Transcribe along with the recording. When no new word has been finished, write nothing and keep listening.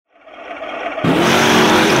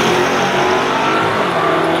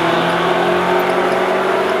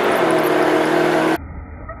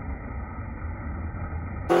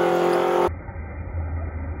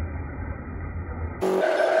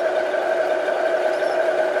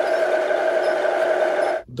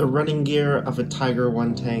The running gear of a Tiger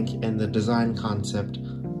 1 tank and the design concept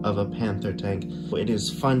of a Panther tank. It is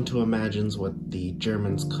fun to imagine what the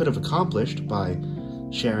Germans could have accomplished by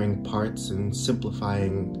sharing parts and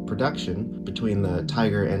simplifying production between the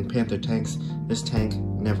Tiger and Panther tanks. This tank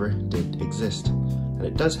never did exist, and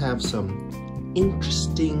it does have some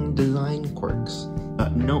interesting design quirks.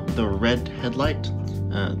 Note the red headlight.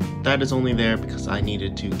 That is only there because I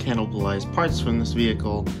needed to cannibalize parts from this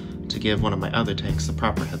vehicle to give one of my other tanks the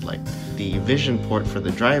proper headlight. The vision port for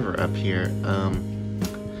the driver up here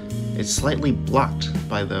is slightly blocked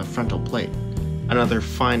by the frontal plate. Another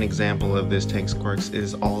fine example of this tank's quirks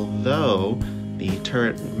is, although the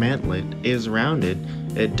turret mantlet is rounded,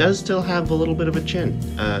 it does still have a little bit of a chin.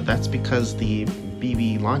 That's because the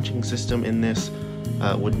BB launching system in this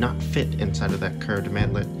would not fit inside of that curved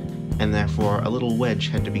mantlet, and therefore a little wedge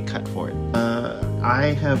had to be cut for it.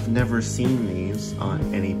 I have never seen these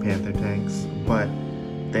on any Panther tanks, but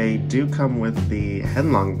they do come with the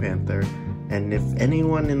Henglong Panther, and if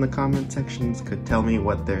anyone in the comment sections could tell me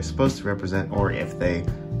what they're supposed to represent, or if they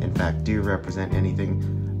in fact do represent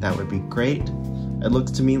anything, that would be great. It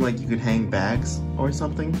looks to me like you could hang bags or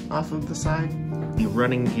something off of the side. The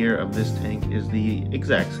running gear of this tank is the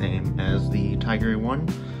exact same as the Tiger 1.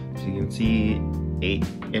 So you can see 8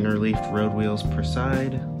 interleafed road wheels per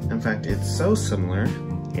side. In fact, it's so similar.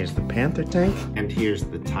 Here's the Panther tank, and here's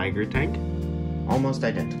the Tiger tank. Almost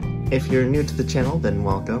identical. If you're new to the channel, then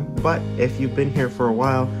welcome. But if you've been here for a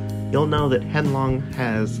while, you'll know that Henglong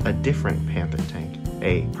has a different Panther tank,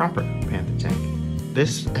 a proper Panther tank.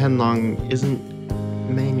 This Henglong isn't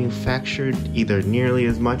manufactured either nearly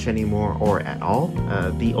as much anymore or at all.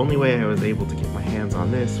 The only way I was able to get my hands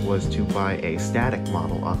on this was to buy a static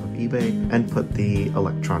model off of eBay and put the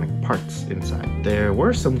electronic parts inside. There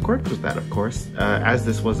were some quirks with that, of course. As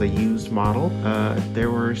this was a used model,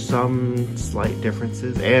 there were some slight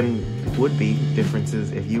differences, and would be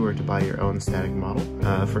differences if you were to buy your own static model.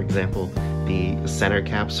 For example, the center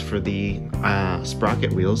caps for the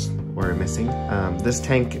sprocket wheels were missing. This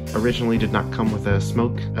tank originally did not come with a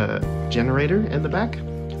smoke generator in the back,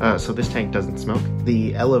 so this tank doesn't smoke.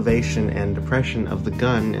 The elevation and depression of the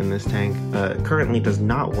gun in this tank currently does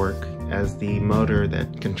not work, as the motor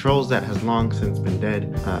that controls that has long since been dead,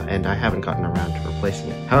 and I haven't gotten around to replacing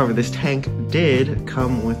it. However, this tank did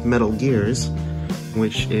come with metal gears,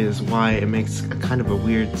 which is why it makes a kind of a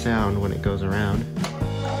weird sound when it goes around.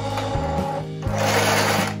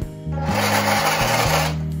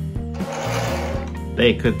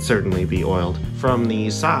 They could certainly be oiled. From the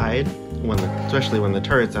side, especially when the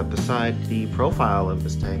turret's at the side, the profile of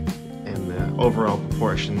this tank and the overall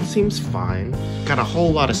proportion seems fine. Got a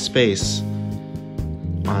whole lot of space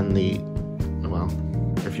on the, well,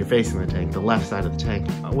 if you're facing the tank, the left side of the tank.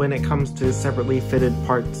 When it comes to separately fitted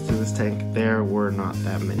parts to this tank, there were not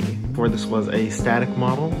that many. For this was a static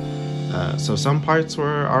model, so some parts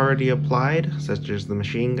were already applied, such as the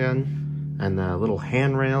machine gun and the little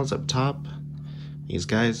handrails up top. These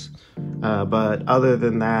guys, but other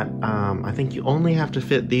than that, I think you only have to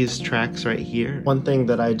fit these tracks right here. One thing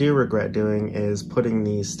that I do regret doing is putting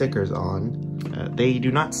these stickers on. They do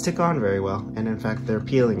not stick on very well, and in fact they're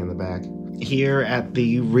peeling in the back. Here at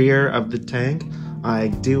the rear of the tank, I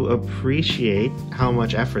do appreciate how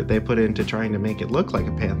much effort they put into trying to make it look like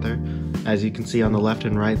a Panther. As you can see on the left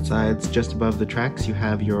and right sides, just above the tracks, you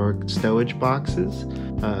have your stowage boxes.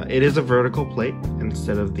 It is a vertical plate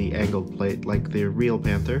instead of the angled plate like the real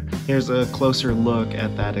Panther. Here's a closer look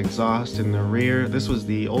at that exhaust in the rear. This was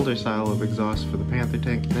the older style of exhaust for the Panther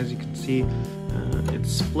tank, and as you can see,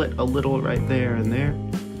 it's split a little right there and there.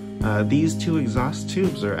 These two exhaust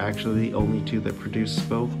tubes are actually the only two that produce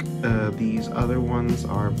smoke. These other ones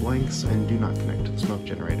are blanks and do not connect to the smoke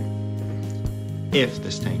generator, if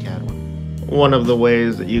this tank had one. One of the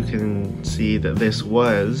ways that you can see that this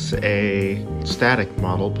was a static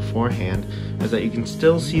model beforehand is that you can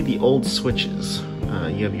still see the old switches.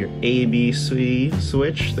 You have your ABC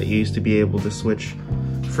switch that you used to be able to switch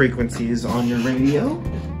frequencies on your radio.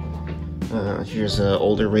 Here's an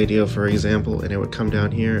older radio, for example, and it would come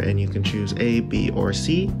down here and you can choose A, B, or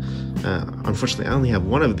C. Unfortunately, I only have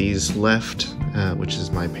one of these left, which is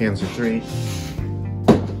my Panzer III.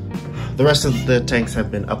 The rest of the tanks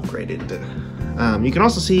have been upgraded. You can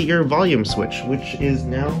also see your volume switch, which is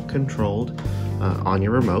now controlled on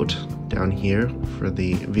your remote down here for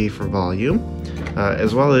the V for volume,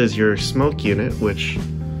 as well as your smoke unit, which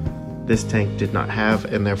this tank did not have,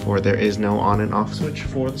 and therefore there is no on and off switch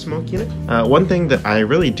for the smoke unit. One thing that I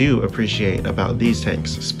really do appreciate about these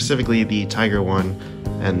tanks, specifically the Tiger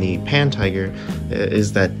 1 and the Pan Tiger,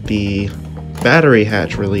 is that the battery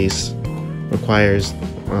hatch release requires,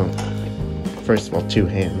 well, first of all, 2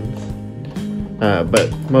 hands. But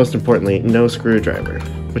most importantly, no screwdriver,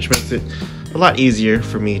 which makes it a lot easier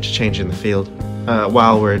for me to change in the field.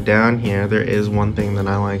 While we're down here, there is one thing that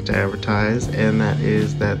I like to advertise, and that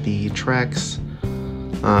is that the tracks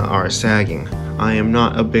are sagging. I am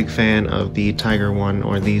not a big fan of the Tiger 1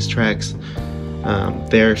 or these tracks.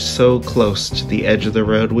 They're so close to the edge of the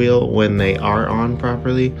road wheel when they are on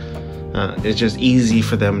properly. It's just easy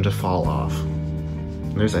for them to fall off.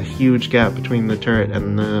 There's a huge gap between the turret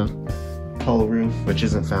and the hull roof, which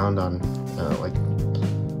isn't found on like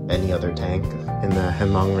any other tank in the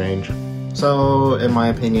Henglong range. So in my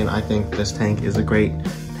opinion, I think this tank is a great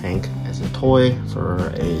tank as a toy for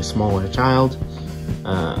a smaller child.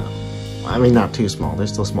 I mean, not too small,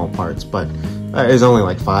 there's still small parts, but there's only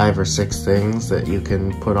like 5 or 6 things that you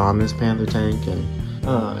can put on this Panther tank.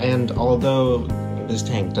 And although this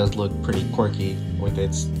tank does look pretty quirky with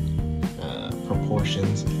its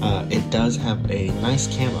proportions, it does have a nice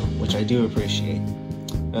camo, which I do appreciate.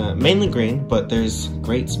 Mainly green, but there's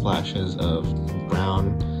great splashes of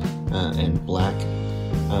brown and black.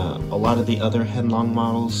 A lot of the other Henglong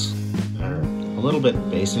models are a little bit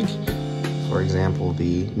basic. For example,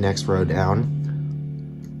 the next row down,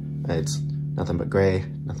 it's nothing but gray,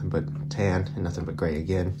 nothing but tan, and nothing but gray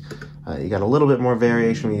again. You got a little bit more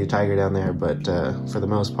variation with your Tiger down there, but for the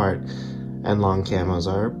most part, Henglong camos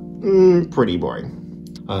are pretty boring.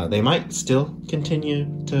 They might still continue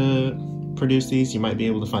to produce these. You might be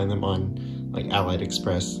able to find them on like Allied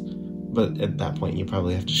Express, but at that point you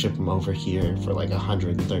probably have to ship them over here for like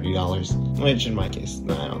 $130, which in my case,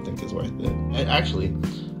 I don't think is worth it. Actually,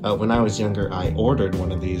 when I was younger, I ordered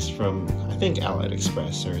one of these from, I think, Allied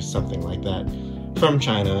Express or something like that, from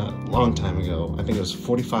China a long time ago. I think it was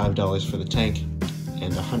 $45 for the tank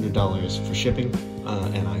and $100 for shipping,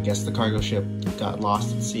 and I guess the cargo ship got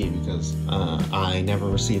lost at sea because I never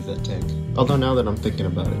received that tank. Although now that I'm thinking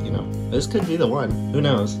about it, you know, this could be the one. Who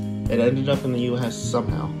knows? It ended up in the US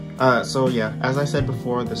somehow. So yeah, as I said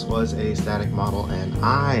before, this was a static model, and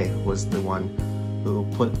I was the one who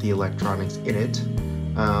put the electronics in it.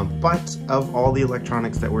 But of all the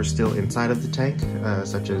electronics that were still inside of the tank,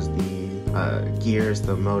 such as the gears,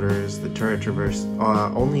 the motors, the turret traverse,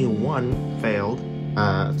 only one failed.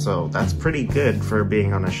 So that's pretty good for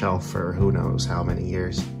being on a shelf for who knows how many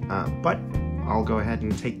years. But I'll go ahead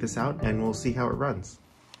and take this out and we'll see how it runs.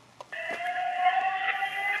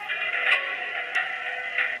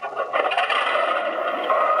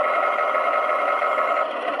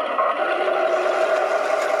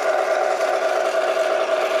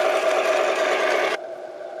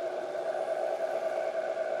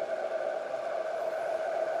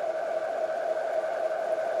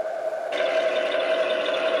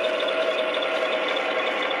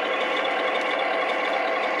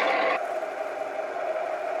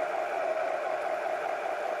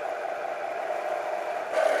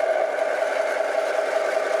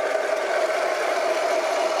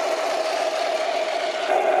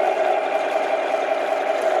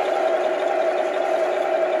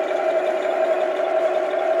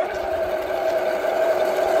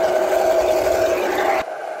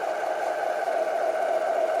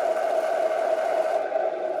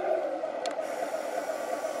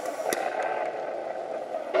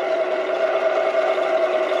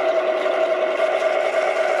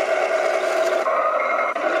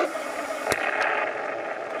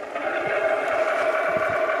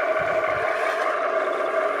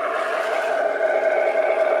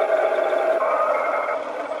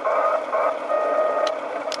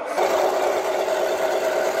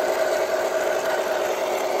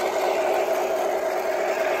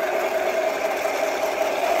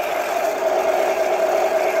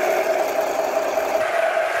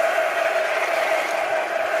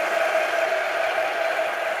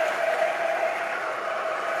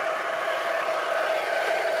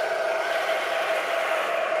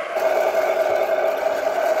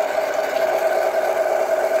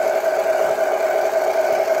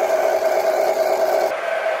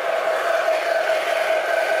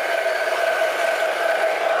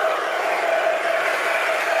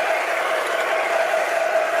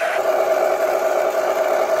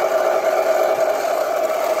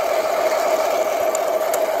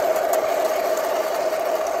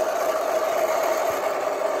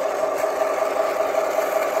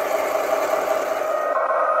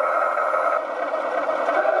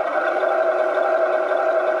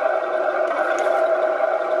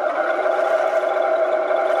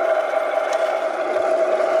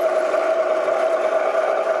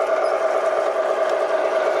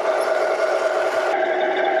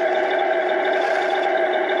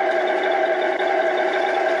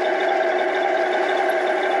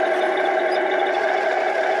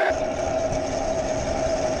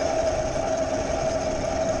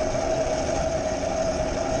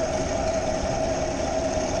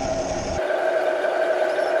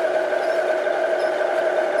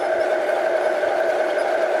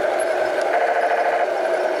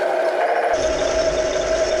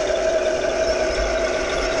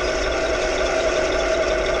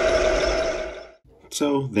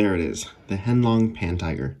 there it is, the Henglong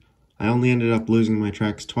Panther. I only ended up losing my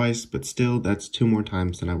tracks twice, but still, that's 2 more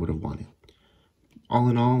times than I would have wanted. All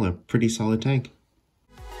in all, a pretty solid tank.